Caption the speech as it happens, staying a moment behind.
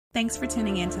Thanks for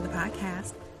tuning in to the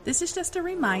podcast. This is just a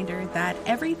reminder that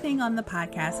everything on the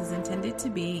podcast is intended to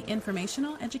be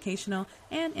informational, educational,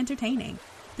 and entertaining.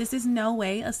 This is no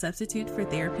way a substitute for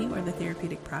therapy or the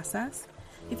therapeutic process.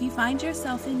 If you find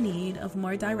yourself in need of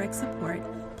more direct support,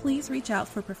 please reach out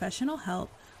for professional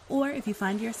help, or if you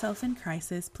find yourself in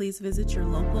crisis, please visit your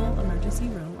local emergency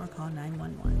room or call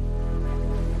 911.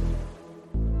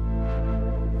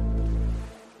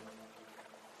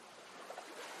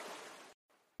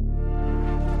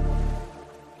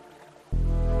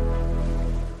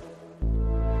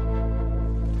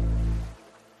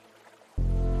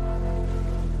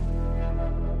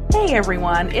 Hey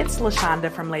everyone, it's LaShonda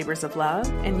from Labors of Love,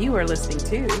 and you are listening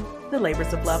to the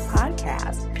Labors of Love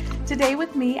podcast. Today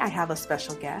with me, I have a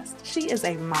special guest. She is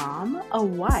a mom, a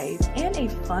wife, and a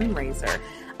fundraiser.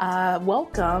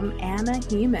 Welcome, Anna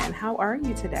Heeman. How are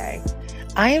you today?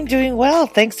 I am doing well.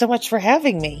 Thanks so much for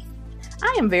having me.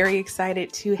 I am very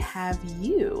excited to have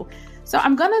you. So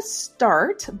I'm going to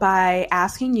start by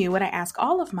asking you what I ask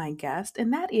all of my guests,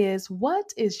 and that is,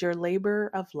 what is your labor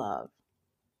of love?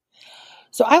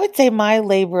 So I would say my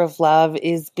labor of love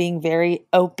is being very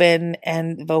open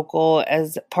and vocal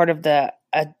as part of the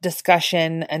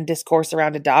discussion and discourse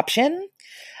around adoption.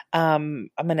 I'm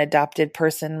an adopted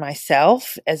person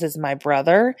myself, as is my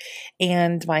brother,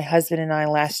 and my husband and I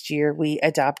last year, we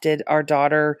adopted our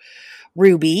daughter,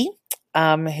 Ruby,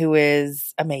 who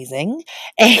is amazing.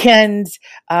 And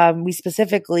we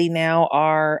specifically now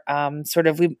are I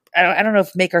don't know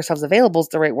if make ourselves available is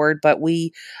the right word, but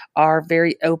we are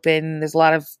very open. There's a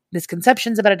lot of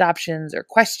misconceptions about adoptions or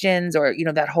questions or,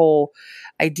 that whole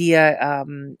idea.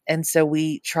 And so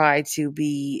we try to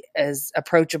be as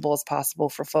approachable as possible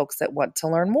for folks that want to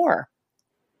learn more.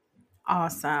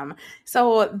 Awesome.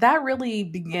 So that really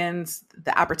begins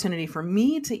the opportunity for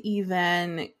me to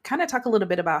even kind of talk a little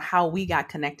bit about how we got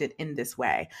connected in this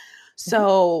way.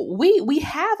 So we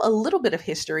have a little bit of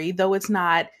history, though it's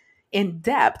not in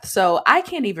depth. So I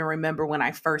can't even remember when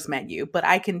I first met you, but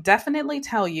I can definitely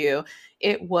tell you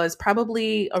it was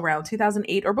probably around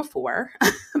 2008 or before,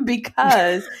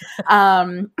 because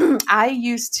I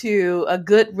used to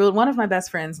one of my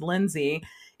best friends, Lindsay,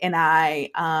 and I,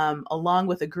 along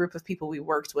with a group of people we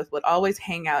worked with, would always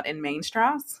hang out in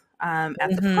Mainstrasse at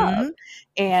the pub.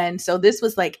 And so this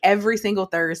was like every single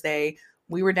Thursday,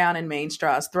 we were down in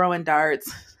Mainstrasse throwing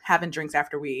darts, having drinks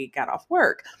after we got off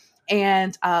work.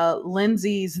 And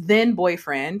Lindsay's then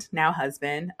boyfriend, now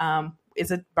husband,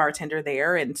 is a bartender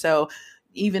there. And so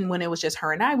even when it was just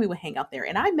her and I, we would hang out there.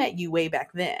 And I met you way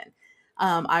back then.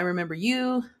 I remember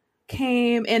you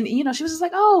came and, she was just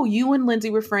like, oh, you and Lindsay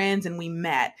were friends, and we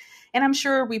met. And I'm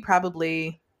sure we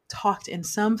probably talked in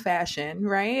some fashion,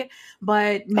 right?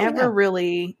 But never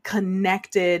really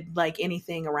connected like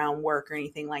anything around work or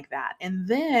anything like that. And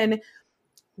then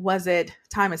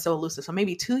time is so elusive. So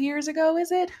maybe 2 years ago,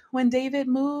 is it, when David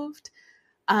moved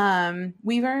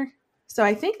Weaver? So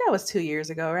I think that was 2 years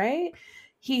ago, right?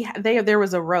 There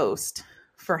was a roast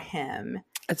for him.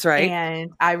 That's right.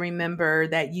 And I remember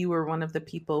that you were one of the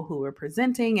people who were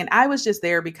presenting, and I was just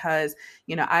there because,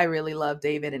 I really love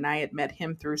David and I had met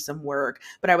him through some work,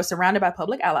 but I was surrounded by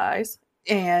public allies.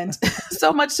 And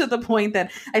so much to the point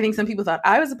that I think some people thought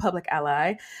I was a public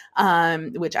ally,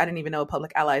 which I didn't even know what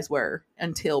public allies were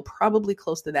until probably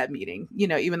close to that meeting,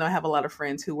 even though I have a lot of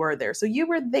friends who were there. So you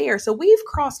were there. So we've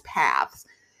crossed paths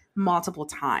multiple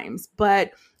times,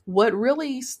 but what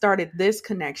really started this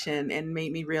connection and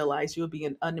made me realize you would be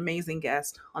an amazing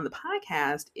guest on the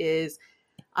podcast is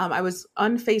I was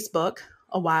on Facebook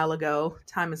a while ago.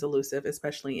 Time is elusive,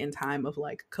 especially in time of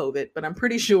like COVID, but I'm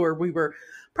pretty sure we were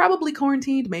probably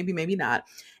quarantined, maybe not.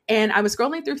 And I was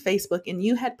scrolling through Facebook, and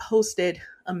you had posted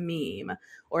a meme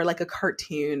or like a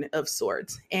cartoon of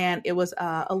sorts. And it was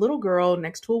a little girl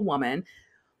next to a woman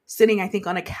sitting, I think,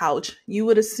 on a couch. You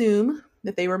would assume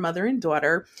that they were mother and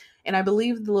daughter. And I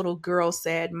believe the little girl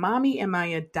said, "Mommy, am I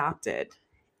adopted?"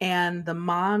 And the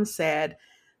mom said,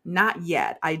 "Not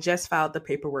yet. I just filed the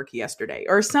paperwork yesterday,"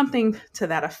 or something to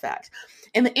that effect.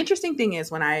 And the interesting thing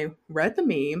is, when I read the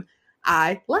meme,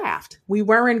 I laughed. We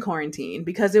were in quarantine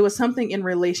because it was something in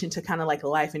relation to kind of like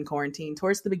life in quarantine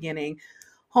towards the beginning,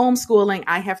 homeschooling.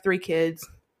 I have 3 kids.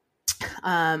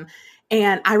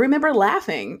 And I remember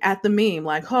laughing at the meme,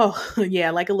 like, oh yeah,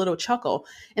 like a little chuckle.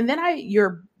 And then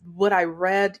I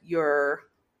read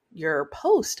your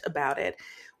post about it,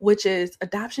 which is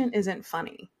adoption isn't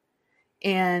funny.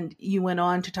 And you went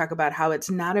on to talk about how it's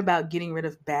not about getting rid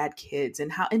of bad kids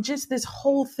and just this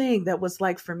whole thing that was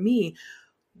like, for me,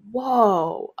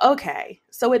 whoa, okay.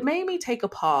 So it made me take a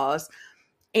pause,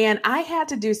 and I had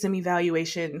to do some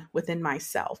evaluation within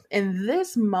myself. In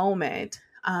this moment,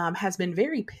 has been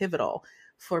very pivotal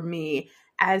for me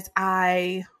as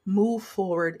I move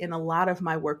forward in a lot of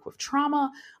my work with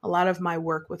trauma, a lot of my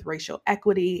work with racial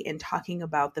equity, and talking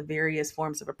about the various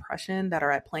forms of oppression that are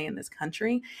at play in this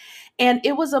country. And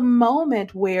it was a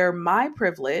moment where my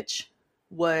privilege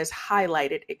was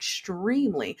highlighted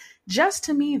extremely, just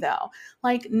to me though.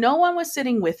 Like no one was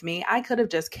sitting with me. I could have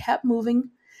just kept moving.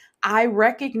 I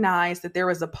recognized that there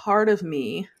was a part of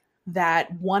me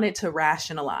that wanted to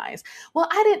rationalize. Well,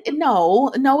 I didn't,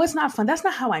 no, it's not fun. That's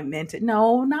not how I meant it.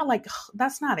 No, not like,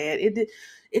 that's not it.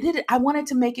 I wanted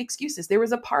to make excuses. There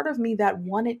was a part of me that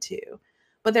wanted to,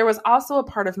 but there was also a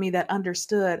part of me that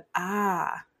understood,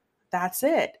 that's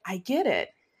it. I get it.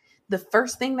 The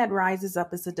first thing that rises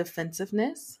up is a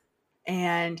defensiveness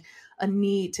and a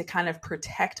need to kind of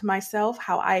protect myself,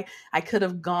 how I could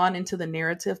have gone into the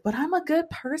narrative, but I'm a good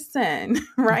person,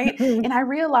 right? And I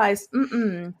realized,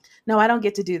 no, I don't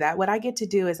get to do that. What I get to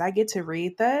do is I get to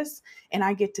read this and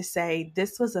I get to say,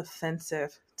 this was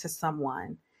offensive to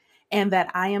someone and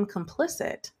that I am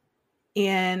complicit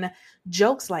in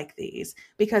jokes like these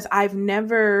because I've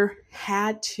never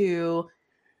had to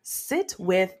sit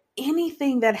with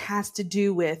anything that has to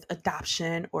do with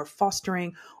adoption or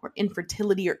fostering or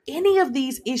infertility or any of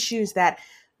these issues that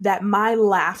my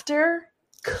laughter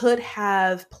could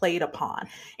have played upon.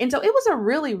 And so it was a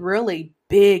really, really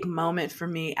big moment for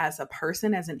me as a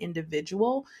person, as an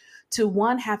individual, to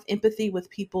one, have empathy with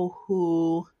people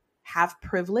who have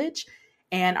privilege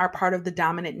and are part of the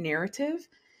dominant narrative,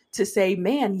 to say,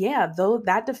 man, yeah, though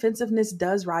that defensiveness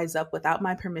does rise up without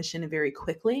my permission and very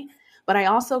quickly. But I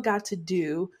also got to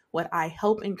do what I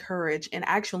help encourage and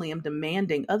actually am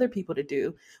demanding other people to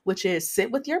do, which is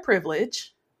sit with your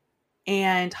privilege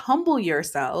and humble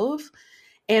yourself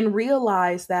and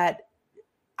realize that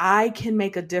I can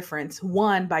make a difference,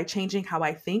 one, by changing how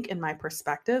I think and my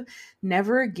perspective.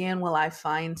 Never again will I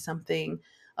find something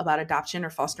about adoption or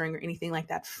fostering or anything like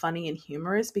that funny and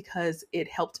humorous, because it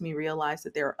helped me realize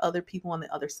that there are other people on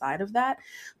the other side of that.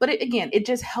 But it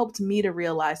just helped me to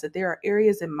realize that there are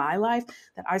areas in my life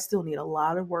that I still need a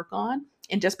lot of work on.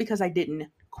 And just because I didn't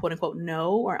quote unquote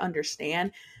know or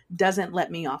understand doesn't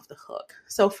let me off the hook.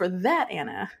 So for that,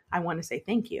 Anna, I want to say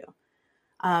thank you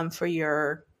for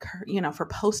your, for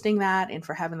posting that and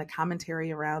for having the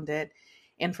commentary around it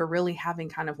and for really having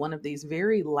kind of one of these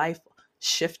very life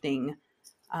shifting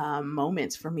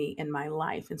moments for me in my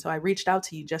life. And so I reached out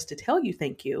to you just to tell you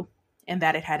thank you and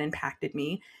that it had impacted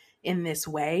me in this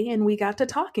way. And we got to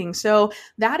talking. So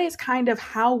that is kind of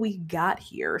how we got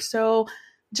here. So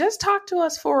just talk to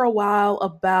us for a while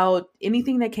about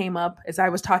anything that came up as I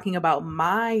was talking about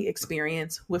my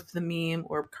experience with the meme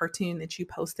or cartoon that you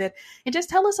posted, and just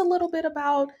tell us a little bit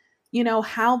about,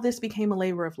 how this became a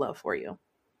labor of love for you.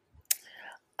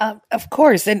 Of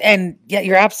course. And yeah,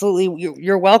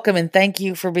 you're welcome. And thank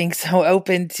you for being so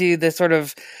open to the sort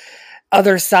of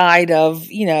other side of,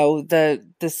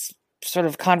 this sort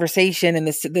of conversation and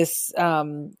this,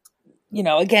 again,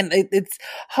 it's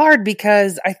hard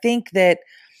because I think that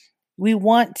we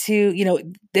want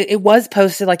to, it was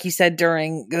posted, like you said,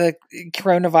 during the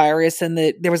coronavirus,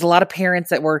 and there was a lot of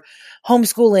parents that were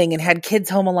homeschooling and had kids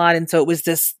home a lot. And so it was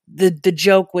the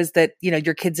joke was that,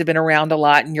 your kids have been around a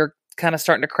lot and you're kind of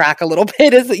starting to crack a little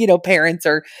bit as, parents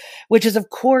are, which is of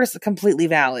course completely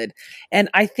valid. And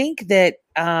I think that,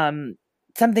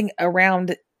 something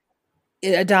around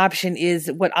adoption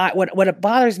is what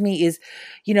bothers me is,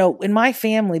 in my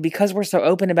family, because we're so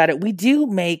open about it, we do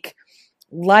make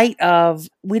light of,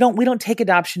 we don't take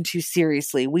adoption too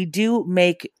seriously. We do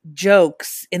make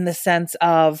jokes in the sense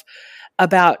of,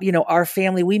 about, our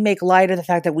family. We make light of the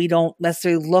fact that we don't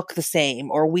necessarily look the same,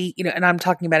 or and I'm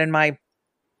talking about in my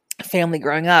family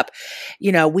growing up,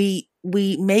 we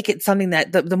make it something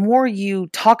that the more you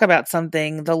talk about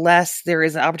something, the less there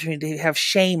is an opportunity to have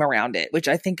shame around it, which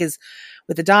I think is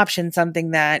with adoption,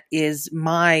 something that is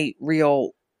my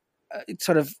real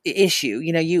sort of issue.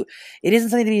 It isn't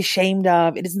something to be ashamed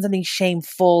of. It isn't something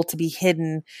shameful to be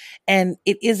hidden. And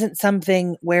it isn't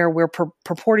something where we're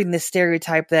purporting this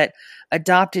stereotype that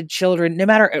adopted children, no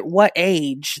matter at what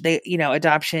age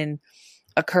adoption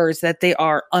occurs, that they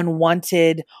are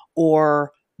unwanted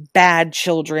or bad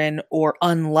children or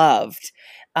unloved.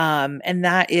 And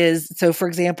that is, so for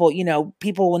example,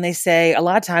 people, when they say, a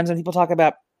lot of times when people talk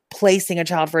about placing a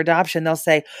child for adoption, they'll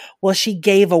say, well, she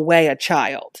gave away a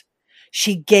child.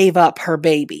 She gave up her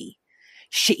baby.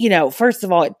 First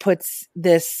of all, it puts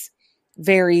this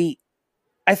very,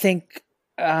 I think,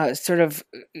 sort of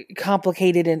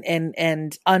complicated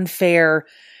and unfair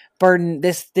burden,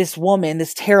 this woman,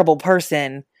 this terrible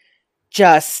person,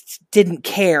 just didn't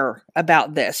care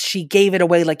about this. She gave it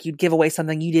away like you'd give away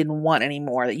something you didn't want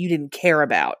anymore, that you didn't care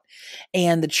about.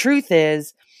 And the truth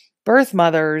is, birth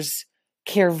mothers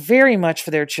care very much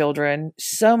for their children,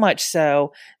 so much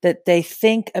so that they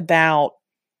think about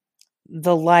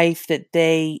the life that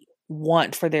they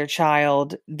want for their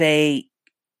child, the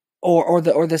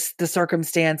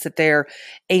circumstance that they're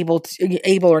able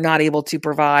or not able to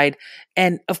provide.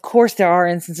 And of course, there are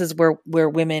instances where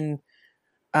women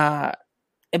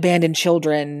abandon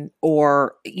children,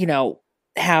 or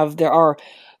there are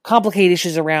complicated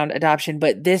issues around adoption.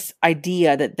 But this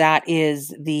idea that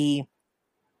is the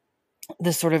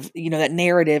sort of that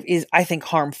narrative is, I think,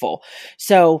 harmful.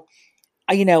 So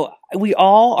we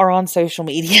all are on social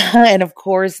media, and of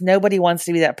course, nobody wants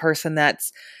to be that person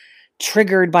that's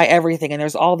triggered by everything. And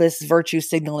there's all this virtue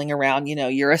signaling around,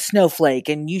 you're a snowflake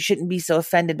and you shouldn't be so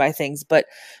offended by things. But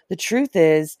the truth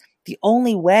is, the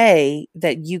only way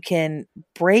that you can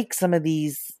break some of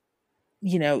these,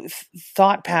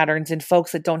 thought patterns in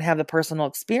folks that don't have the personal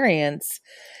experience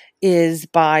is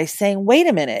by saying, wait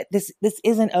a minute, this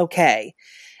isn't okay.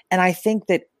 And I think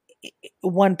that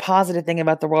one positive thing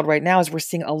about the world right now is we're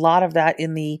seeing a lot of that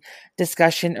in the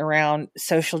discussion around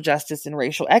social justice and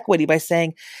racial equity, by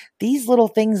saying these little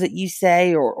things that you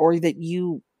say or that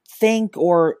you think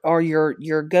or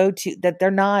your go-to, that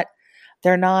they're not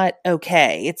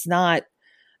okay. It's not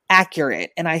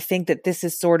accurate. And I think that this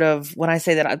is sort of, when I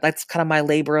say that, that's kind of my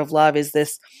labor of love, is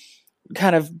this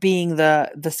kind of being the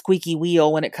squeaky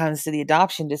wheel when it comes to the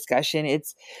adoption discussion.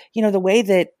 It's, the way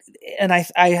that, and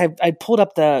I pulled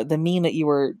up the meme that you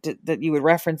were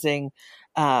referencing,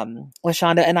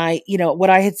 LaShonda, and what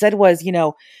I had said was,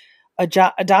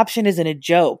 adoption isn't a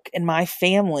joke, and my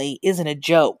family isn't a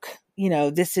joke.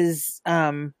 This is,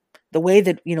 the way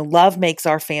that, love makes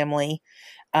our family.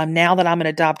 Now that I'm an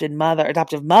adoptive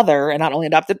mother, and not only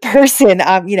adopted person,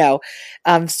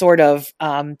 sort of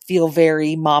feel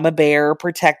very mama bear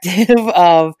protective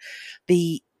of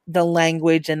the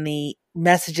language and the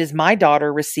messages my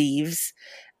daughter receives,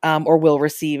 or will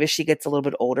receive as she gets a little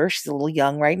bit older. She's a little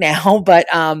young right now, but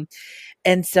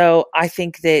and so I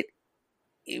think that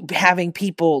having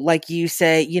people like you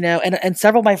say, and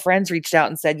several of my friends reached out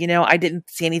and said, I didn't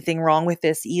see anything wrong with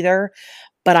this either.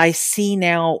 But I see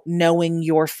now, knowing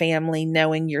your family,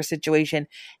 knowing your situation,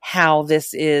 how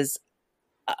this is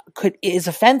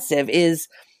offensive, is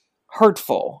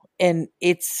hurtful. And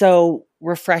it's so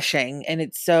refreshing and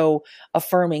it's so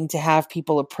affirming to have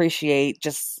people appreciate,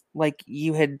 just like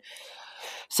you had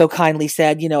so kindly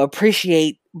said,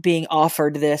 appreciate being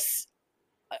offered this,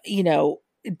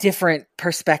 different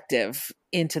perspective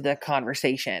into the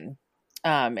conversation.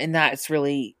 And that's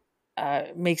really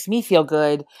makes me feel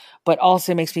good, but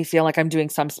also makes me feel like I'm doing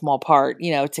some small part,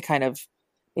 to kind of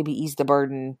maybe ease the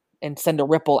burden and send a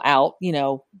ripple out,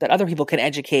 that other people can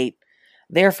educate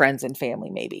their friends and family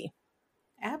maybe.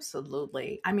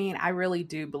 Absolutely. I mean, I really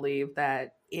do believe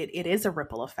that it is a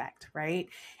ripple effect, right?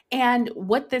 And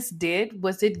what this did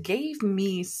was it gave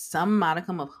me some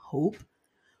modicum of hope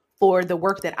for the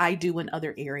work that I do in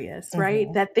other areas, right?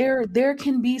 Mm-hmm. That there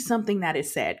can be something that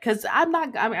is said. Because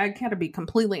I gotta be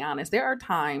completely honest. There are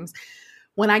times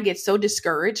when I get so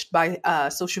discouraged by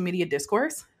social media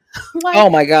discourse. Like, oh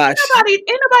my gosh.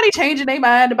 Ain't nobody changing their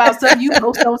mind about stuff you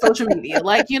post on social media.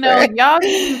 Like, right. Y'all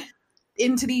get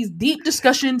into these deep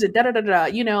discussions and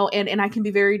and I can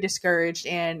be very discouraged.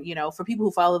 And, for people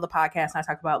who follow the podcast, I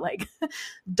talk about like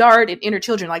DART and inner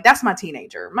children. Like, that's my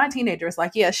teenager. My teenager is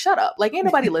like, yeah, shut up. Like, ain't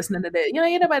nobody listening to that.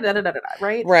 Ain't nobody,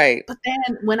 right? Right. But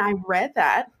then when I read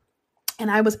that, and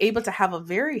I was able to have a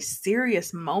very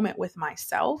serious moment with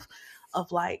myself of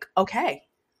like, okay,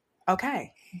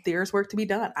 there's work to be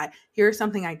done. Here's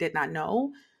something I did not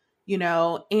know,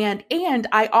 and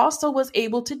I also was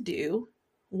able to do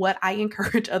what I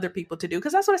encourage other people to do.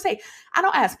 Because that's what I say. I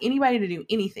don't ask anybody to do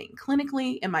anything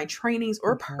clinically in my trainings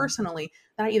or personally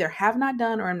that I either have not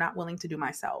done or I'm not willing to do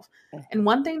myself. And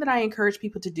one thing that I encourage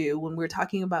people to do when we're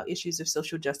talking about issues of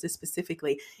social justice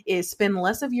specifically is spend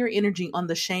less of your energy on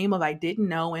the shame of I didn't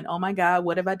know and oh my God,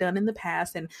 what have I done in the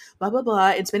past and blah, blah,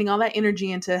 blah, and spending all that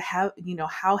energy into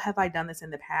how have I done this in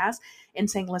the past, and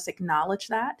saying, let's acknowledge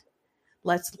that.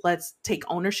 Let's take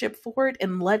ownership for it,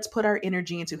 and let's put our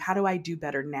energy into how do I do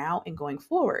better now and going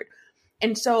forward.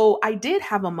 And so I did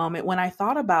have a moment when I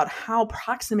thought about how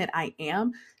proximate I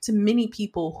am to many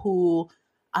people who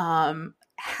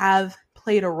have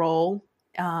played a role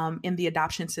in the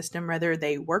adoption system, whether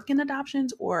they work in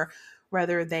adoptions or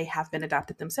whether they have been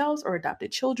adopted themselves or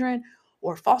adopted children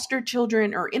or foster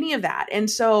children or any of that. And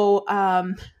so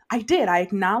I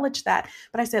acknowledged that,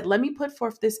 but I said, let me put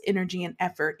forth this energy and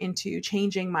effort into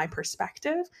changing my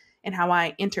perspective and how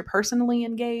I interpersonally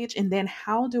engage, and then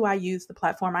how do I use the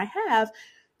platform I have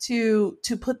to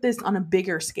put this on a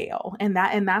bigger scale. And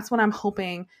that's what I'm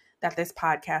hoping that this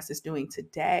podcast is doing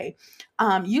today.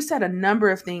 You said a number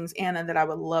of things, Anna, that I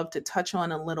would love to touch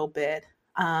on a little bit,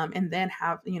 and then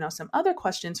have some other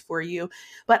questions for you.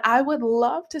 But I would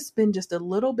love to spend just a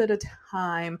little bit of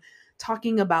time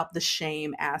talking about the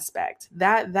shame aspect.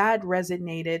 That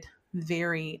resonated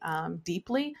very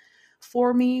deeply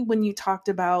for me when you talked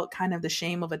about kind of the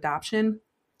shame of adoption,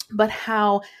 but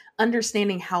how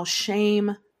understanding how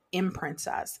shame imprints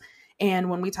us.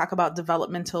 And when we talk about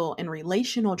developmental and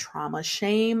relational trauma,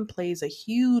 shame plays a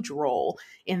huge role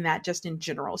in that, just in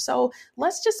general. So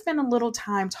let's just spend a little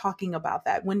time talking about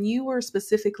that. When you were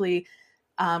specifically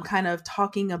kind of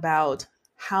talking about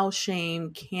how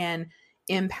shame can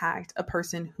impact a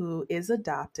person who is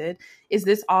adopted, is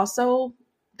this also,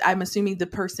 I'm assuming the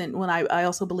person, when I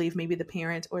also believe maybe the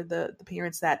parent or the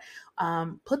parents that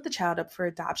put the child up for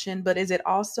adoption, but is it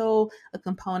also a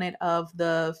component of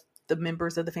the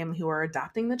members of the family who are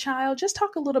adopting the child? Just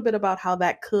talk a little bit about how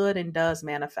that could and does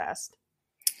manifest.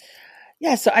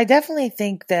 Yeah, so I definitely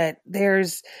think that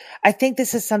I think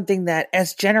this is something that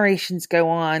as generations go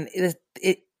on,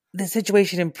 the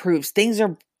situation improves. Things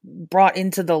are brought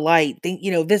into the light.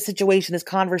 This situation, this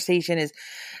conversation is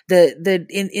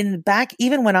in back,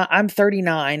 even when I'm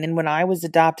 39, and when I was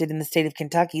adopted in the state of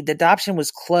Kentucky, the adoption was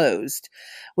closed,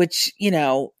 which,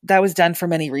 that was done for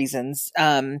many reasons.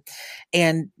 And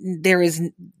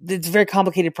it's a very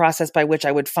complicated process by which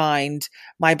I would find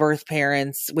my birth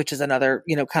parents, which is another,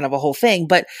 kind of a whole thing,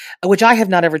 but which I have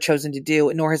not ever chosen to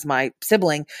do, nor has my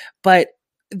sibling. But,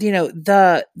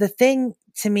 the thing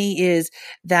to me is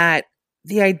that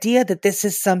the idea that this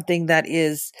is something that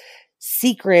is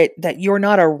secret, that you're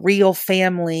not a real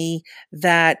family,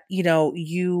 that,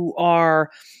 you are,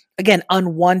 again,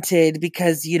 unwanted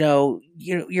because, your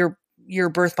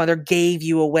birth mother gave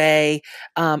you away.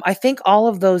 I think all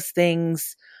of those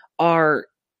things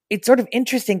it's sort of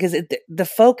interesting because the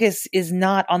focus is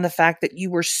not on the fact that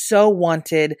you were so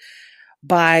wanted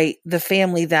by the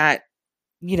family that,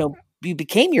 who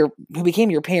became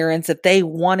your parents, that they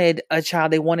wanted a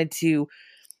child, they wanted to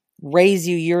raise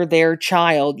you, you're their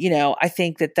child. I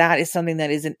think that is something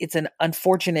that it's an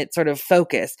unfortunate sort of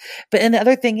focus. And the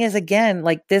other thing is, again,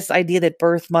 like this idea that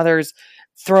birth mothers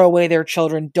throw away their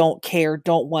children, don't care,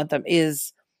 don't want them,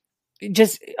 is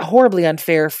just horribly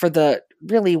unfair for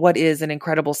really what is an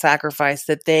incredible sacrifice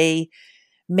that they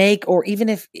make, or even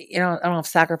if, I don't know if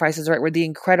sacrifice is the right word, the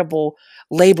incredible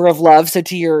labor of love. So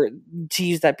to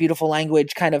use that beautiful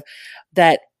language, kind of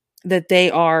that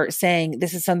they are saying,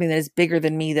 this is something that is bigger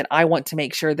than me, that I want to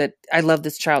make sure that I love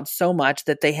this child so much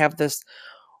that they have this,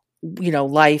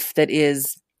 life that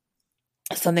is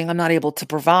something I'm not able to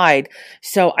provide.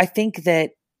 So I think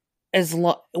that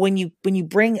when you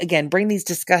bring these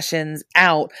discussions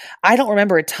out, I don't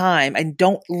remember a time, and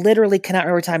cannot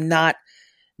remember a time not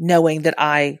knowing that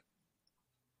I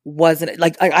wasn't,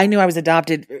 like I knew I was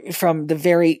adopted from the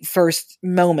very first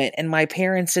moment. And my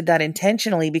parents did that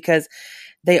intentionally because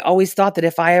they always thought that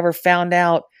if I ever found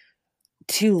out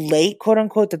too late, quote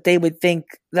unquote, that I would think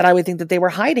that they were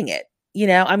hiding it.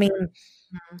 I mean,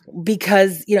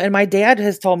 because, and my dad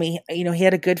has told me, he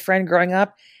had a good friend growing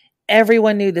up.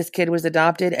 Everyone knew this kid was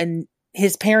adopted, and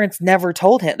his parents never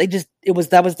told him.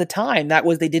 That was the time.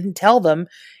 They didn't tell them,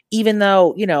 even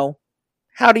though,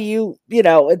 how do you,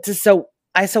 it's just so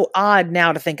odd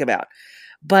now to think about.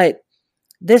 But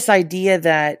this idea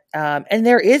that, and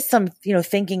there is some,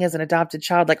 thinking as an adopted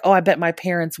child, like, oh, I bet my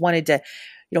parents wanted to,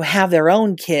 have their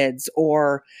own kids,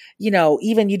 or,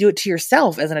 even you do it to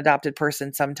yourself as an adopted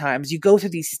person. Sometimes you go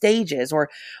through these stages,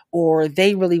 or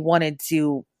they really wanted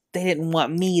to, they didn't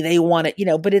want me, they wanted,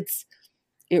 but it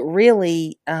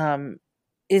really,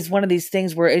 is one of these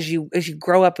things where as you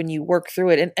grow up and you work through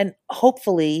it, and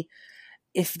hopefully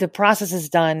if the process is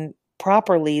done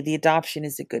properly, the adoption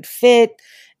is a good fit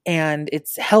and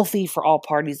it's healthy for all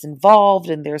parties involved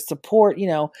and there's support,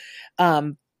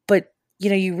 but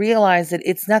you realize that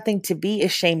it's nothing to be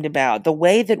ashamed about. The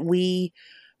way that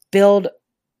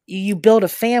you build a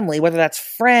family, whether that's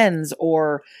friends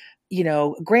or,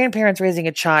 grandparents raising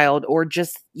a child, or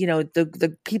just,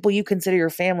 the people you consider your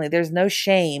family, there's no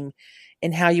shame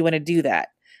in how you want to do that.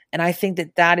 And I think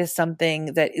that is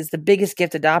something that is the biggest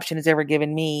gift adoption has ever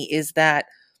given me, is that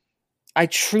I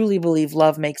truly believe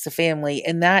love makes a family,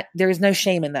 and that there is no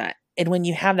shame in that. And when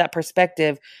you have that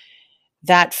perspective,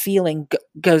 that feeling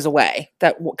goes away,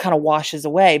 that kind of washes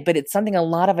away. But it's something a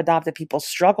lot of adopted people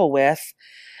struggle with.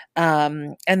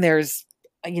 And there's,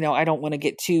 I don't want to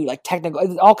get too like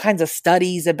technical, all kinds of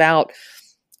studies about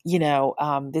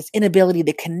this inability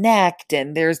to connect,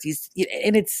 and there's these,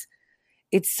 and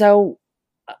it's so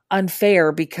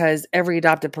unfair because every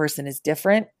adopted person is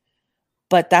different.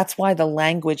 But that's why the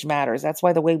language matters. That's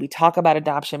why the way we talk about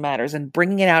adoption matters, and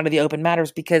bringing it out of the open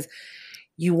matters, because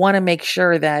you want to make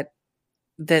sure that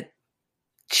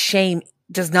shame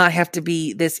does not have to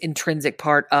be this intrinsic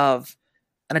part of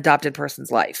an adopted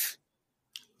person's life.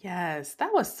 Yes,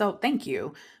 that was thank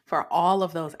you for all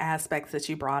of those aspects that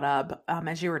you brought up.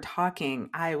 As you were talking,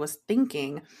 I was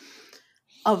thinking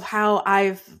of how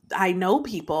I know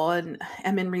people and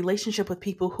am in relationship with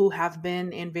people who have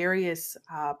been in various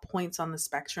points on the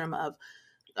spectrum of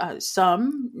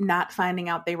some not finding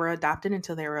out they were adopted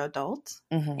until they were adults,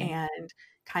 and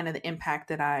kind of the impact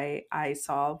that I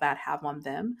saw that have on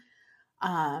them.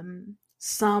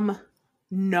 Some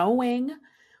knowing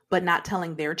but not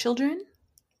telling their children.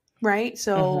 Right.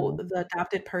 So the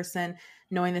adopted person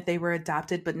knowing that they were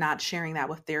adopted, but not sharing that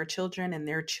with their children, and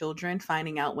their children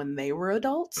finding out when they were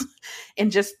adults,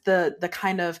 and just the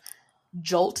kind of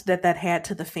jolt that had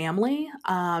to the family.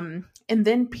 And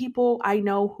then people I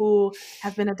know who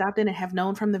have been adopted and have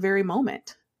known from the very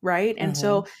moment. Right. And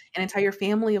so an entire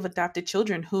family of adopted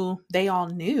children who they all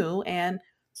knew, and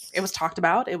it was talked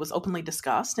about, it was openly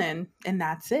discussed, and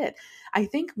that's it. I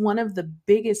think one of the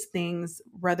biggest things,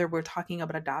 whether we're talking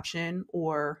about adoption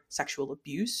or sexual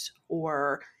abuse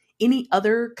or any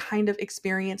other kind of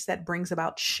experience that brings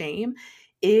about shame,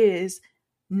 is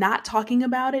not talking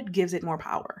about it gives it more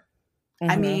power.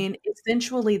 I mean,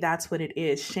 essentially that's what it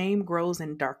is. Shame grows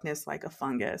in darkness like a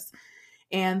fungus.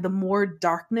 And the more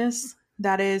darkness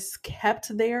that is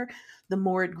kept there, the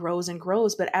more it grows and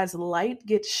grows. But as light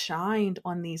gets shined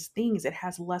on these things, it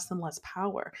has less and less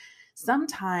power.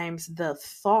 Sometimes the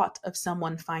thought of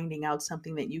someone finding out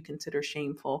something that you consider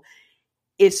shameful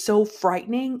is so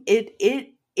frightening.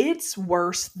 It's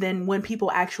worse than when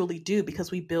people actually do,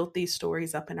 because we built these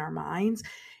stories up in our minds.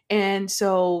 And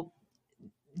so,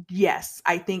 yes,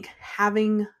 I think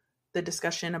having the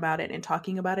discussion about it and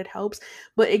talking about it helps.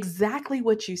 But exactly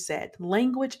what you said,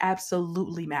 language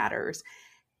absolutely matters.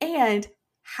 And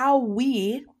how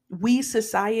we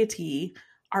society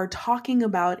are talking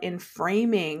about and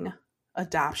framing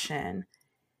adoption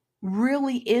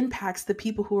really impacts the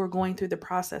people who are going through the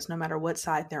process, no matter what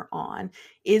side they're on.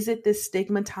 Is it this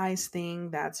stigmatized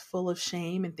thing that's full of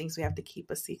shame and things we have to keep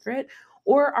a secret?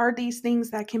 Or are these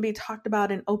things that can be talked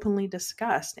about and openly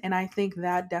discussed? And I think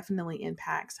that definitely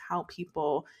impacts how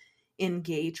people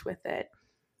engage with it.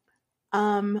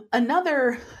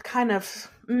 Another kind of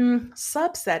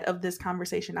subset of this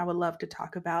conversation I would love to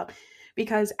talk about,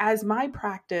 because as my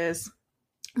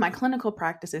clinical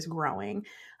practice is growing,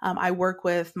 I work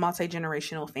with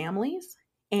multi-generational families,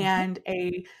 and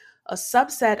a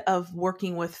subset of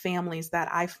working with families that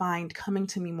I find coming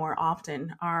to me more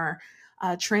often are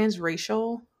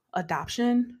transracial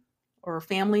adoption, or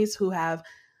families who have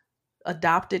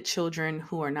adopted children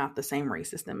who are not the same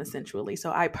race as them, essentially.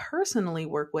 So I personally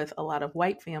work with a lot of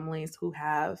white families who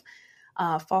have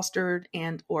fostered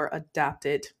and or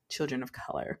adopted children of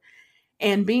color,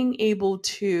 and being able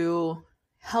to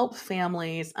help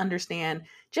families understand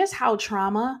just how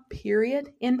trauma,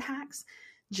 period, impacts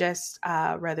just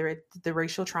whether it's the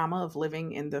racial trauma of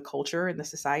living in the culture and the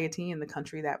society and the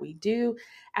country that we do,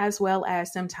 as well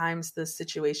as sometimes the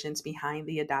situations behind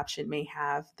the adoption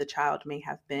the child may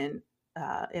have been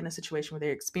in a situation where they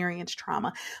experienced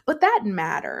trauma, but that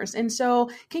matters. And so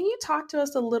can you talk to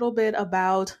us a little bit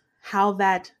about how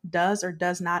that does or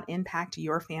does not impact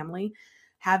your family,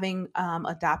 having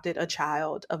adopted a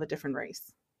child of a different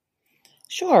race?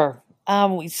 Sure.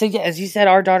 So yeah, as you said,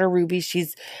 our daughter Ruby,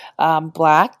 she's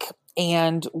Black,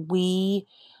 and we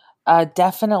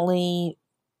definitely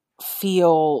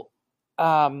feel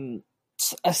definitely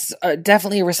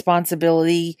a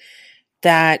responsibility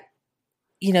that,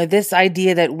 this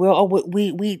idea that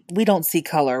we don't see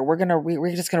color.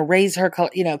 We're just gonna raise her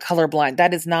colorblind.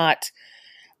 That is not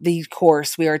the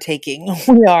course we are taking.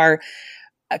 We are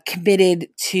committed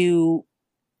to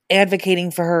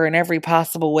advocating for her in every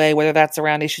possible way, whether that's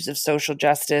around issues of social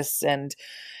justice and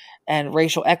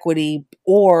racial equity,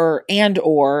 or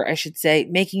I should say,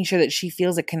 making sure that she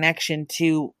feels a connection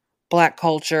to Black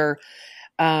culture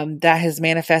that has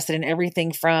manifested in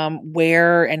everything from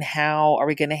where and how are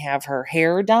we going to have her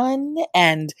hair done,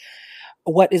 and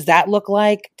what does that look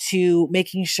like, to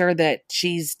making sure that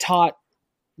she's taught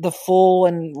the full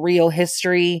and real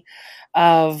history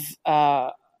of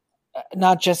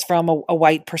not just from a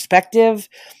white perspective.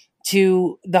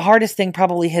 To the hardest thing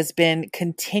probably has been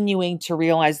continuing to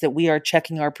realize that we are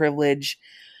checking our privilege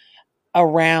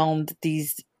around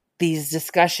these these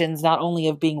discussions, not only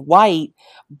of being white,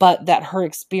 but that her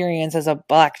experience as a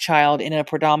Black child in a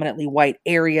predominantly white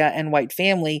area and white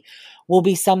family will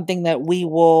be something that we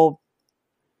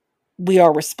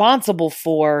are responsible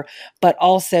for, but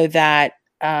also that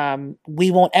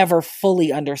we won't ever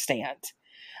fully understand.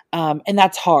 And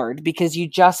that's hard because you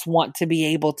just want to be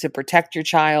able to protect your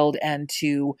child and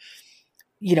to,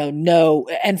 know,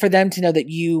 and for them to know that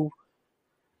you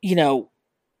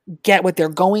get what they're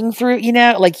going through,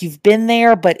 like you've been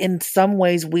there, but in some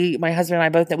ways my husband and I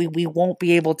both, that we won't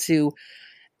be able to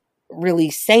really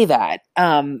say that.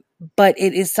 But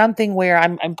it is something where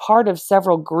I'm part of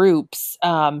several groups,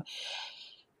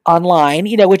 online,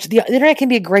 which the internet can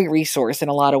be a great resource in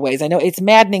a lot of ways. I know it's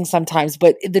maddening sometimes,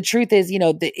 but the truth is,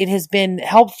 it has been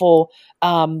helpful,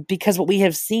 because what we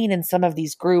have seen in some of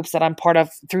these groups that I'm part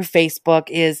of through Facebook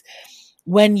is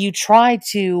when you try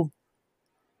to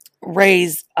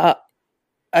raise a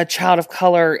child of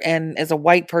color and as a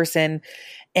white person,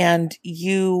 and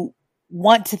you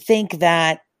want to think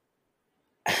that,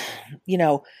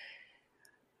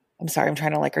 I'm sorry, I'm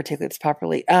trying to articulate this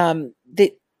properly.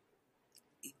 That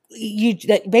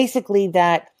basically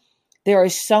that there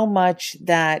is so much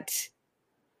that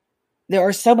there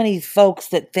are so many folks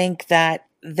that think that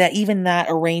even that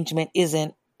arrangement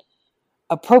isn't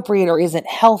appropriate or isn't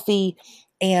healthy.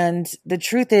 And the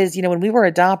truth is, when we were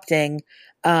adopting,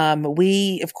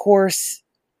 we of course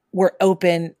were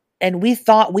open, and we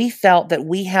felt that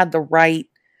we had the right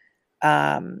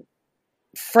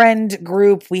friend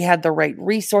group, we had the right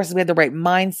resources, we had the right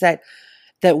mindset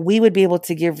that we would be able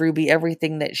to give Ruby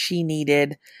everything that she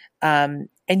needed. And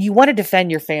you want to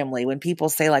defend your family when people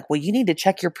say well, you need to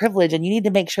check your privilege and you need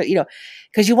to make sure,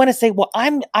 because you want to say, well,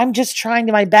 I'm just trying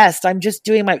my best. I'm just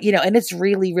doing my, and it's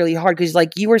really, really hard. Cause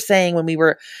you were saying when we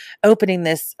were opening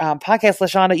this podcast,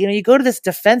 LaShonda, you go to this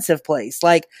defensive place.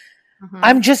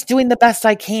 I'm just doing the best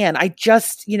I can. I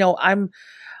just,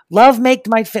 make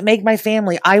my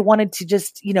family. I wanted to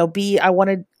just, I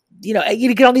wanted,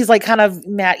 you get all these kind of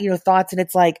thoughts. And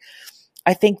it's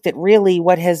I think that really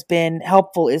what has been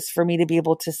helpful is for me to be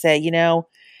able to say,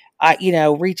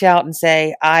 reach out and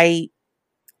say, I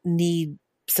need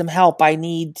some help. I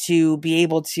need to be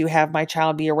able to have my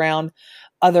child be around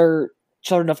other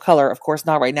children of color. Of course,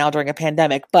 not right now during a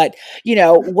pandemic, but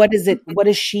what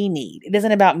does she need? It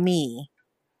isn't about me.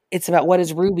 It's about what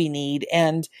does Ruby need?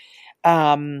 And,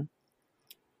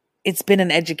 it's been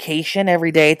an education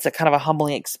every day. It's a kind of a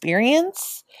humbling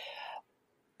experience,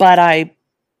 but I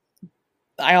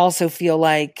also feel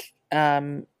as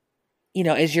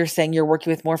you're saying, you're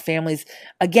working with more families,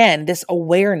 again, this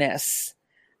awareness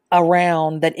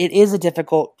around that it is a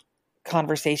difficult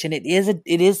conversation. It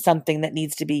is something that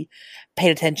needs to be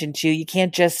paid attention to. You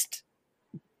can't just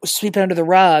sweep it under the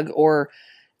rug or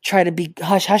try to be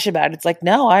hush hush about it. It's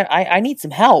no, I need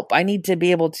some help. I need to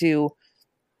be able to,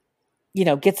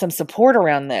 get some support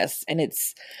around this. And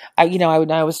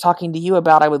I was talking to you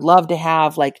about, I would love to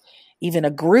have even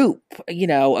a group,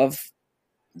 of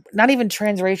not even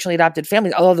transracially adopted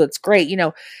families, although that's great,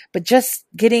 but just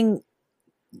getting,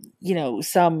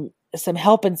 some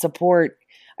help and support,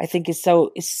 I think is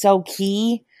so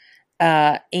key.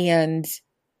 And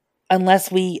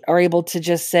unless we are able to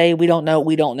just say, we don't know,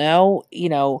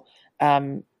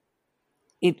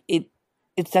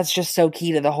 that's just so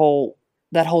key to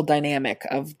that whole dynamic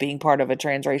of being part of a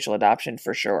transracial adoption,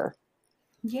 for sure.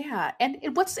 Yeah. And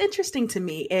what's interesting to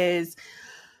me is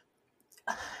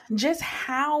just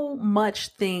how much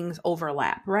things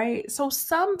overlap, right? So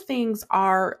some things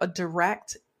are a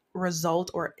direct result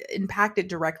or impacted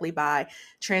directly by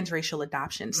transracial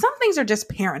adoption. Some things are just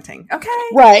parenting, okay?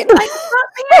 Right.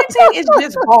 Parenting is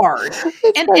just hard.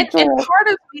 And part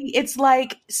of me, it's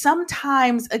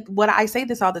sometimes, what I say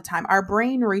this all the time, our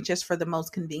brain reaches for the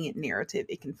most convenient narrative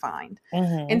it can find.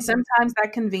 Mm-hmm. And sometimes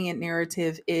that convenient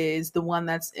narrative is the one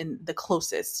that's in the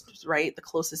closest, right? The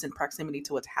closest in proximity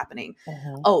to what's happening.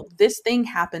 Mm-hmm. Oh, this thing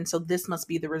happened, so this must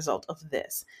be the result of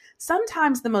this.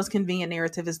 Sometimes the most convenient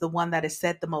narrative is the one that is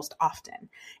said the most often.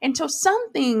 And so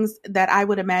some things that I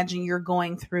would imagine you're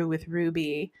going through with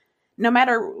Ruby, no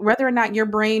matter whether or not your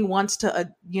brain wants to,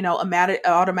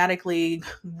 automatically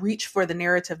reach for the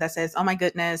narrative that says, oh my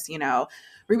goodness,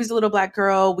 Ruby's a little Black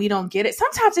girl, we don't get it.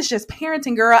 Sometimes it's just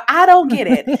parenting, girl. I don't get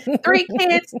it. 3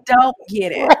 kids, don't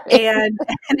get it. Right. And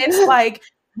it's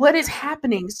what is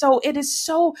happening? So it is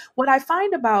what I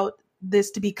find about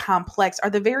this to be complex are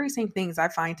the very same things I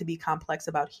find to be complex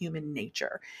about human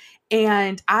nature.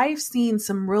 And I've seen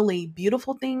some really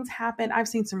beautiful things happen. I've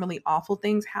seen some really awful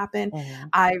things happen. Mm-hmm.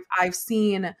 I've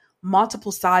seen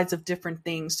multiple sides of different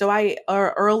things. So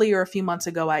earlier, a few months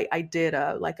ago, I did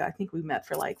I think we met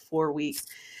for 4 weeks.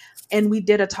 and we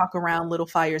did a talk around Little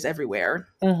Fires Everywhere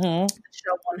show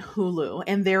on Hulu,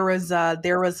 and there was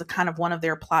a kind of one of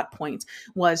their plot points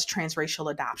was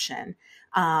transracial adoption,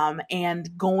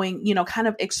 and going, kind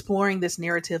of exploring this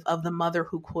narrative of the mother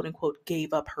who quote unquote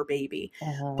gave up her baby,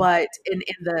 but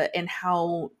in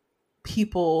how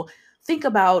people think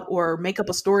about or make up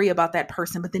a story about that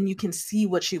person, but then you can see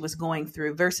what she was going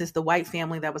through versus the white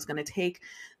family that was going to take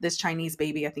this Chinese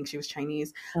baby. I think she was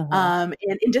Chinese. And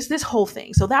just this whole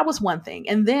thing. So that was one thing.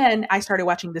 And then I started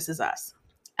watching This Is Us.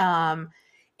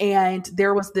 And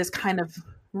there was this kind of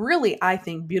really, I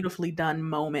think, beautifully done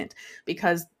moment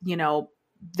because,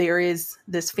 there is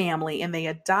this family and they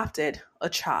adopted a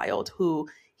child who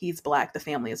he's Black. The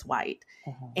family is white.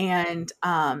 And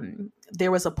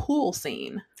there was a pool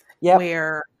scene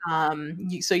where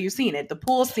you've seen it, the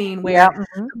pool scene where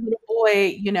the little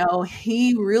boy,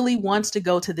 he really wants to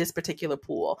go to this particular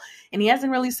pool and he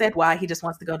hasn't really said why. He just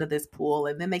wants to go to this pool,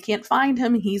 and then they can't find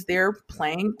him. He's there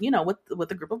playing,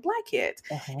 with a group of Black kids.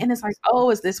 And it's like,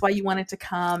 oh, is this why you wanted to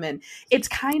come? And it's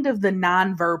kind of the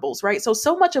nonverbals, right?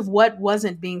 So much of what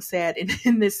wasn't being said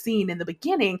in this scene in the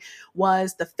beginning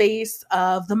was the face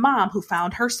of the mom who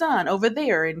found her son over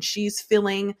there, and she's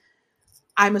feeling,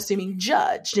 I'm assuming,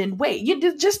 judged and wait, you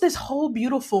did just this whole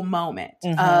beautiful moment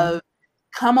of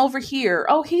come over here.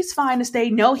 Oh, he's fine to stay.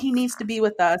 No, he needs to be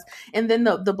with us. And then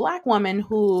the Black woman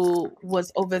who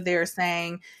was over there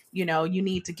saying, you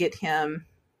need to get him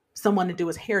someone to do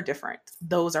his hair different.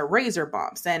 Those are razor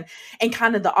bumps and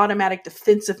kind of the automatic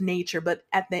defensive nature. But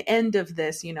at the end of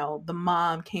this, the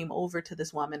mom came over to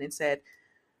this woman and said,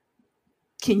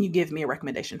 can you give me a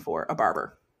recommendation for a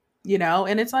barber?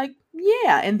 And it's like,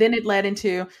 yeah. And then it led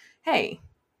into, hey,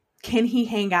 can he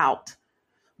hang out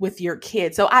with your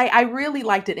kid? So I really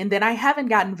liked it. And then I haven't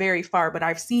gotten very far, but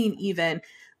I've seen even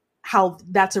how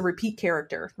that's a repeat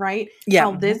character, right? Yeah.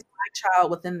 How this Black child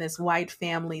within this white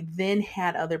family then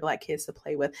had other Black kids to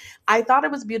play with. I thought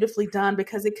it was beautifully done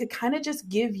because it could kind of just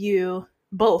give you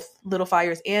both Little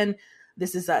Fires and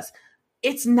This Is Us.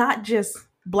 It's not just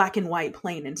black and white,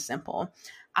 plain and simple.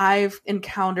 I've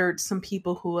encountered some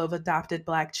people who have adopted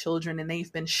Black children and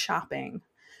they've been shopping,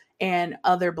 and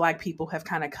other Black people have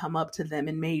kind of come up to them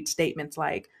and made statements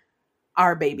like,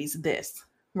 our baby's this,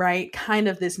 right? Kind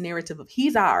of this narrative of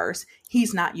he's ours,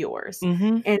 he's not yours.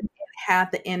 And it had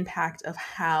the impact of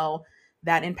how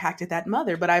that impacted that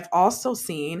mother. But I've also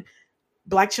seen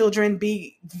Black children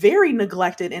be very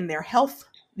neglected in their health,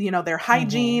 their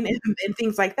hygiene and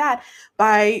things like that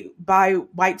by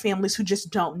white families who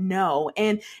just don't know.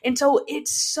 And so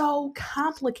it's so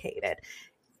complicated.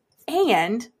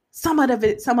 And some of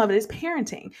it is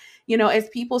parenting, as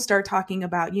people start talking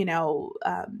about,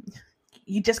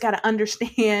 you just got to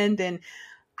understand, and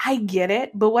I get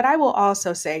it. But what I will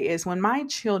also say is when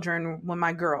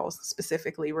my girls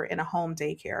specifically were in a home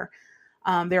daycare,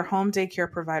 their home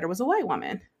daycare provider was a white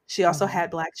woman. She also had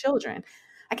Black children.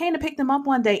 I came to pick them up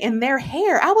one day and their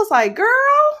hair, I was like, girl,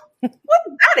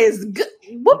 that is good.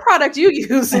 What product you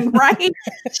using, right?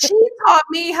 She taught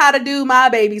me how to do my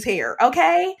baby's hair.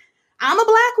 Okay. I'm a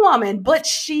Black woman, but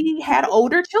she had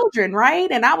older children, right?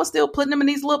 And I was still putting them in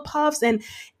these little puffs, and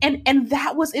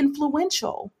that was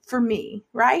influential for me,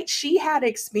 right? She had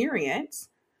experience,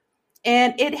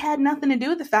 and it had nothing to do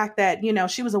with the fact that,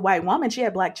 she was a white woman. She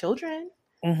had Black children.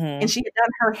 And she had done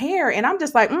her hair, and I'm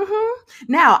just like,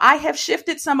 Now I have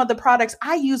shifted some of the products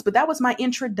I use, but that was my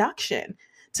introduction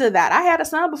to that. I had a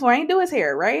son before. I ain't do his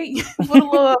hair, right? Put a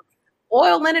little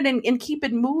oil in it and keep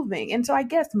it moving. And so I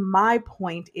guess my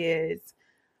point is,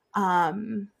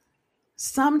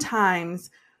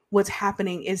 sometimes what's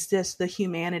happening is just the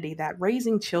humanity that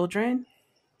raising children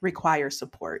requires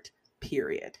support,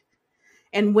 period.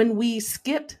 And when we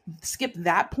skip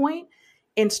that point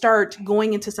and start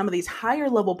going into some of these higher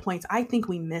level points, I think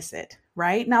we miss it,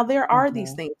 right? Now, there are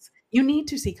these things. You need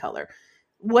to see color.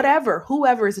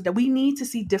 Whoever is it, we need to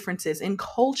see differences in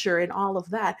culture and all of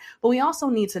that. But we also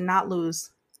need to not lose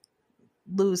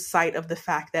sight of the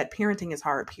fact that parenting is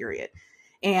hard, period.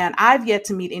 And I've yet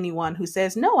to meet anyone who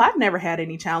says, no, I've never had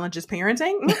any challenges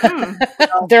parenting.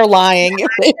 They're lying.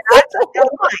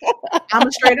 I'm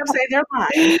straight up say they're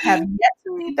lying. Have yet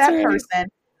to meet that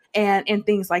person. And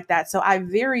things like that. So I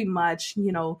very much,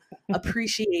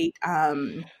 appreciate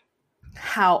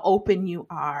how open you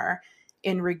are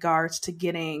in regards to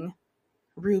getting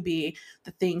Ruby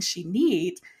the things she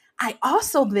needs. I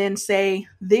also then say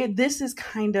this is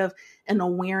kind of an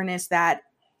awareness that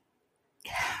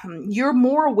you're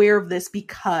more aware of this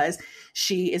because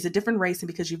she is a different race and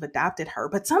because you've adopted her.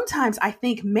 But sometimes I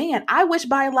think, man, I wish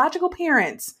biological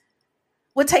parents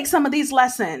would take some of these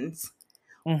lessons.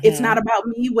 It's not Mhm. about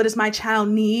me. What does my child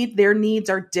need? Their needs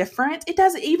are different. It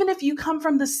doesn't, even if you come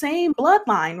from the same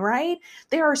bloodline, right?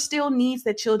 There are still needs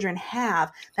that children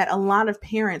have that a lot of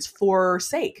parents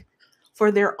forsake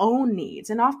for their own needs.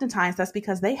 And oftentimes that's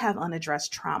because they have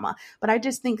unaddressed trauma. But I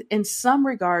just think in some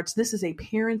regards, this is a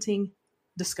parenting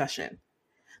discussion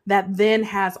that then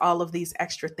has all of these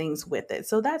extra things with it.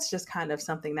 So that's just kind of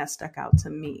something that stuck out to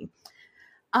me.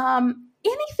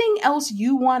 Anything else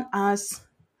you want us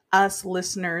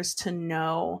listeners to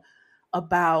know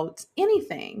about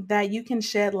anything that you can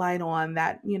shed light on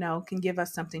that, can give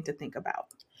us something to think about?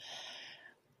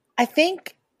 I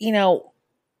think,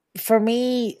 for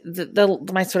me, the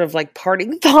my sort of like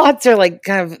parting thoughts or like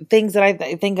kind of things that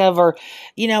I think of are,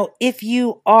 if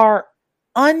you are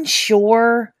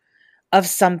unsure of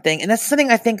something, and that's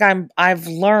something I think I've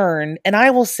learned, and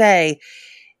I will say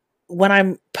when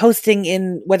I'm posting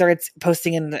in, whether it's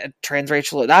posting in the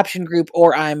transracial adoption group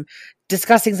or I'm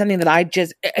discussing something that I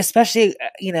just, especially,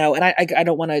 and I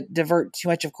don't want to divert too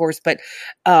much, of course, but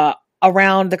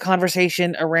around the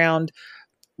conversation around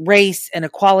race and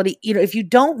equality, if you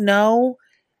don't know,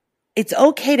 it's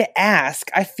okay to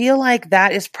ask. I feel like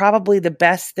that is probably the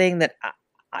best thing that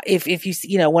if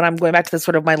you, when I'm going back to the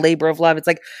sort of my labor of love, it's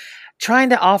like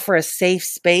trying to offer a safe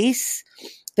space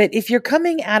that if you're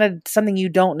coming at something you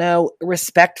don't know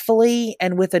respectfully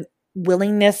and with a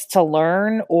willingness to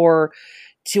learn or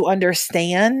to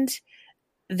understand,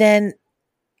 then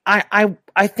I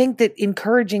think that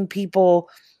encouraging people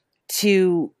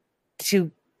to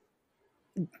to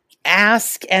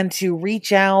ask and to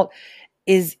reach out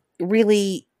is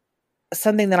really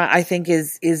something that I think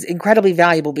is incredibly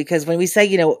valuable, because when we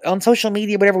say, on social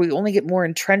media, whatever, we only get more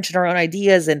entrenched in our own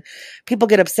ideas and people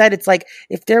get upset. It's like,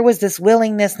 if there was this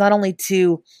willingness not only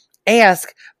to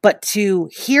ask, but to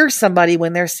hear somebody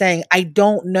when they're saying, I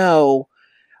don't know,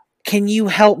 can you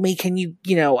help me? Can you,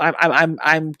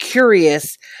 I'm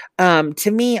curious. To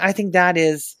me, I think that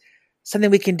is something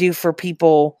we can do for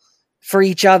people, for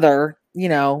each other,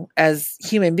 as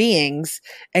human beings,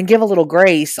 and give a little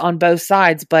grace on both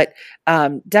sides. But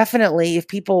definitely, if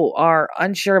people are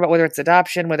unsure about whether it's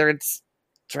adoption, whether it's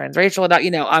transracial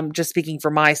adoption, I'm just speaking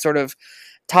for my sort of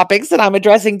topics that I'm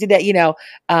addressing today,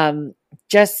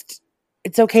 just,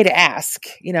 it's okay to ask,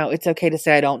 it's okay to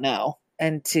say, I don't know,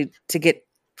 and to get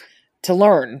to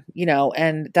learn,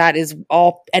 and that is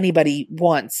all anybody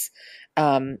wants.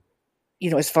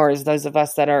 As far as those of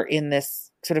us that are in this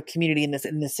sort of community, in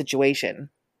this situation.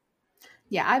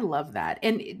 Yeah, I love that.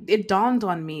 And it dawned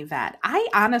on me that I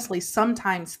honestly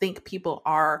sometimes think people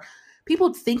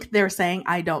think they're saying,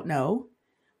 I don't know,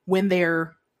 when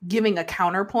they're giving a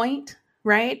counterpoint,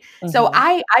 right? So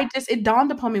Mm-hmm. it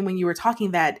dawned upon me when you were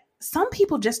talking that some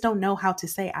people just don't know how to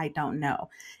say I don't know.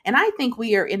 And I think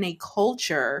we are in a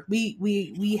culture,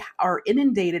 we are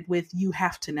inundated with you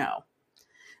have to know.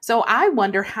 So I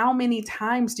wonder how many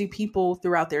times do people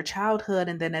throughout their childhood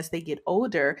and then as they get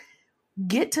older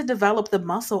get to develop the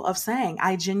muscle of saying,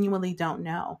 I genuinely don't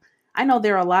know. I know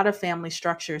there are a lot of family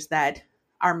structures that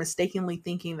are mistakenly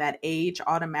thinking that age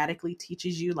automatically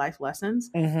teaches you life lessons.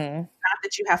 Mm-hmm. Not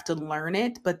that you have to learn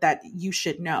it, but that you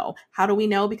should know. How do we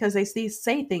know? Because they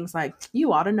say things like,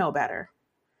 you ought to know better.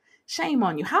 Shame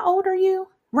on you. How old are you?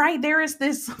 Right? There is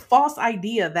this false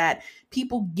idea that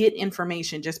people get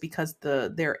information just because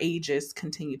their ages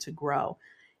continue to grow.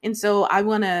 And so I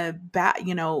want to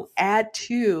add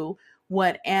to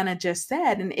what Anna just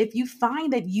said. And if you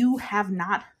find that you have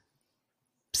not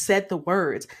said the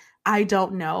words, I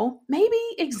don't know, maybe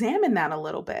examine that a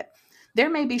little bit. There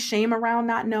may be shame around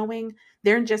not knowing.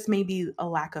 There just may be a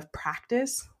lack of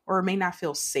practice or may not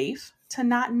feel safe to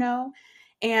not know.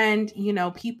 And,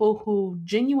 people who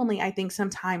genuinely, I think,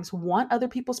 sometimes want other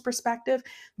people's perspective,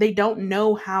 they don't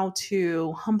know how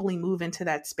to humbly move into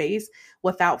that space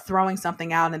without throwing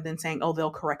something out and then saying, oh, they'll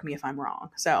correct me if I'm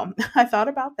wrong. So I thought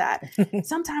about that.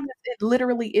 Sometimes it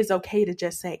literally is okay to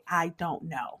just say, I don't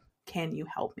know. Can you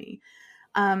help me?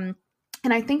 Um,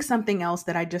 and I think something else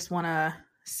that I just want to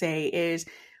say is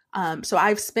so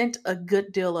I've spent a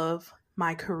good deal of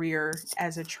my career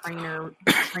as a trainer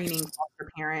training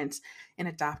foster parents and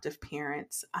adoptive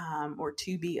parents, or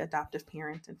to be adoptive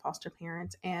parents and foster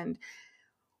parents. And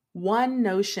one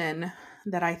notion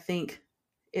that I think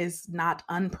is not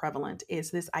unprevalent is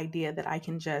this idea that I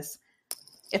can just,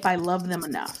 if I love them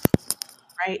enough,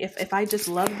 right? If I just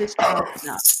love this child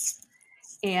enough.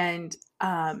 And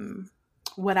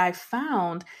what I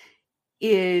found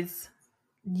is,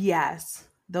 yes,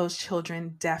 those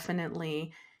children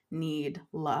definitely need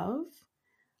love.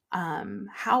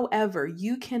 However,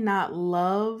 you cannot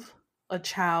love a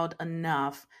child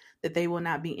enough that they will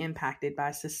not be impacted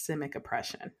by systemic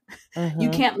oppression. You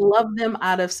Mm-hmm. can't love them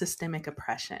out of systemic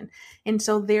oppression. And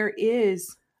so there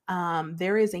is a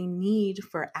need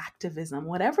for activism,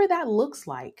 whatever that looks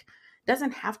like.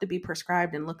 Doesn't have to be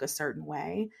prescribed and look a certain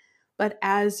way. But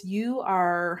as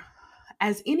anyone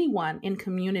in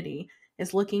community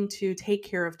is looking to take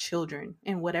care of children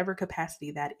in whatever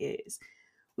capacity that is,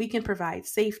 we can provide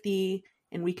safety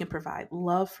and we can provide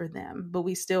love for them, but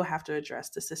we still have to address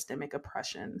the systemic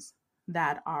oppressions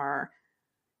that are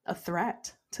a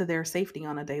threat to their safety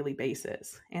on a daily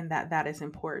basis. And that is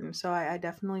important. So I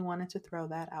definitely wanted to throw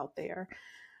that out there.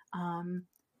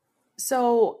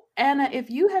 So Anna, if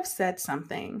you have said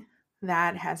something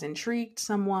that has intrigued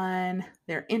someone,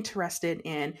 they're interested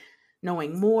in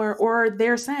knowing more, or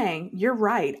they're saying, you're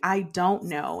right, I don't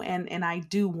know, and I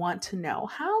do want to know,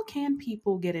 how can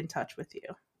people get in touch with you?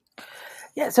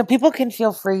 Yeah, so people can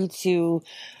feel free to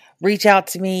reach out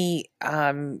to me.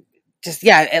 Just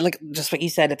what you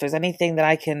said, if there's anything that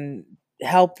I can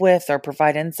help with or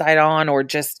provide insight on, or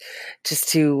just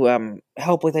to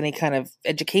help with any kind of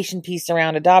education piece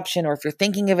around adoption, or if you're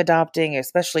thinking of adopting,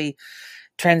 especially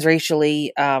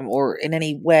transracially, or in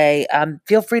any way,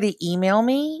 feel free to email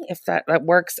me if that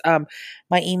works.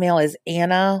 My email is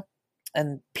Anna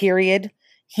and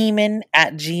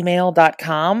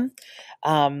Heeman@gmail.com.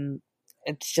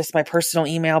 It's just my personal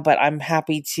email, but I'm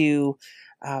happy to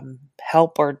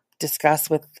help or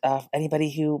discuss with anybody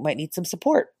who might need some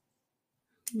support.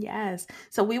 Yes.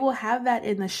 So we will have that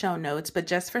in the show notes, but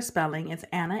just for spelling, it's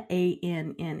Anna,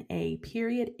 ANNA,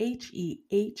 HEHMAN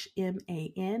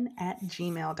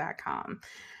 @gmail.com.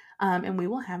 And we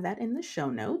will have that in the show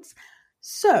notes.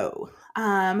 So,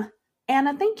 Anna,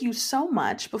 thank you so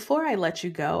much. Before I let you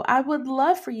go, I would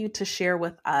love for you to share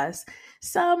with us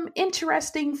some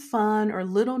interesting, fun, or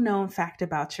little known fact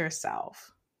about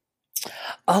yourself.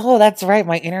 Oh, that's right.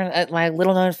 My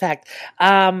little known fact.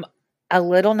 A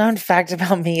little known fact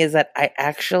about me is that I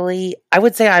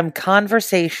would say I'm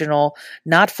conversational,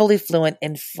 not fully fluent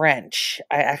in French.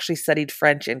 I actually studied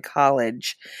French in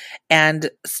college and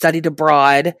studied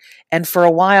abroad. And for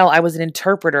a while, I was an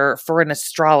interpreter for an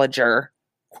astrologer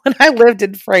when I lived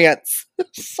in France.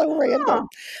 So random.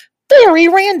 Very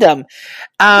random.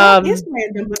 That is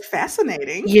random, but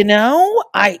fascinating.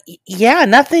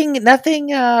 Nothing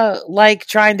like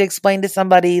trying to explain to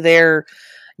somebody their,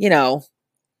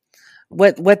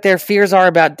 what their fears are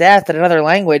about death in another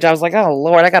language. I was like, oh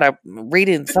Lord, I gotta read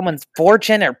in someone's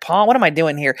fortune or palm. What am I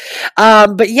doing here?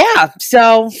 But yeah,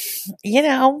 so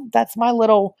that's my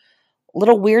little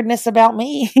weirdness about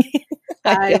me.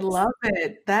 I love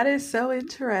it. That is so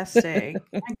interesting.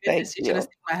 My goodness, you should have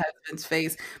seen my husband's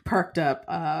face perked up.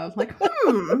 So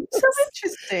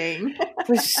interesting.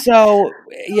 So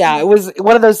yeah, it was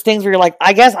one of those things where you're like,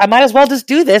 I guess I might as well just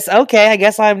do this. Okay, I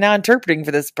guess I'm now interpreting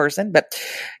for this person. But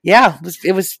yeah,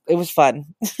 it was fun.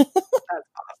 That's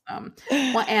awesome.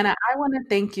 Well, Anna, I want to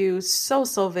thank you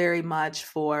so very much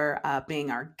for being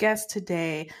our guest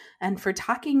today and for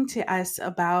talking to us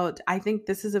about. I think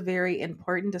this is a very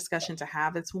important discussion to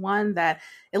have. It's one that,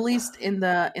 at least in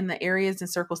the areas and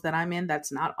circles that I'm in,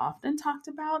 that's not often talked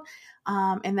about,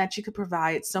 and that you could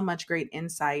provide so much great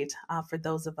insight for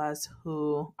those of us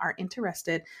who are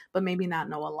interested but maybe not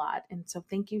know a lot. And so,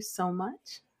 thank you so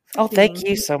much. Oh, thank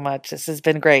you so much. This has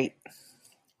been great.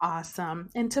 Awesome.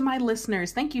 And to my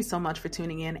listeners, thank you so much for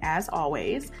tuning in as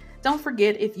always. Don't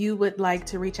forget, if you would like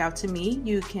to reach out to me,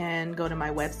 you can go to my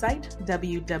website,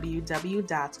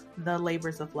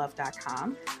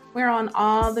 www.thelaborsoflove.com. We're on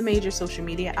all the major social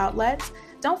media outlets.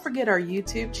 Don't forget our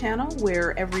YouTube channel,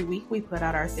 where every week we put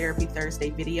out our Therapy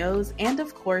Thursday videos. And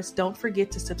of course, don't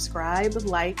forget to subscribe,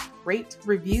 like, rate,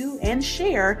 review, and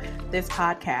share this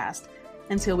podcast.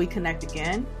 Until we connect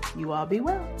again, you all be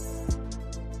well.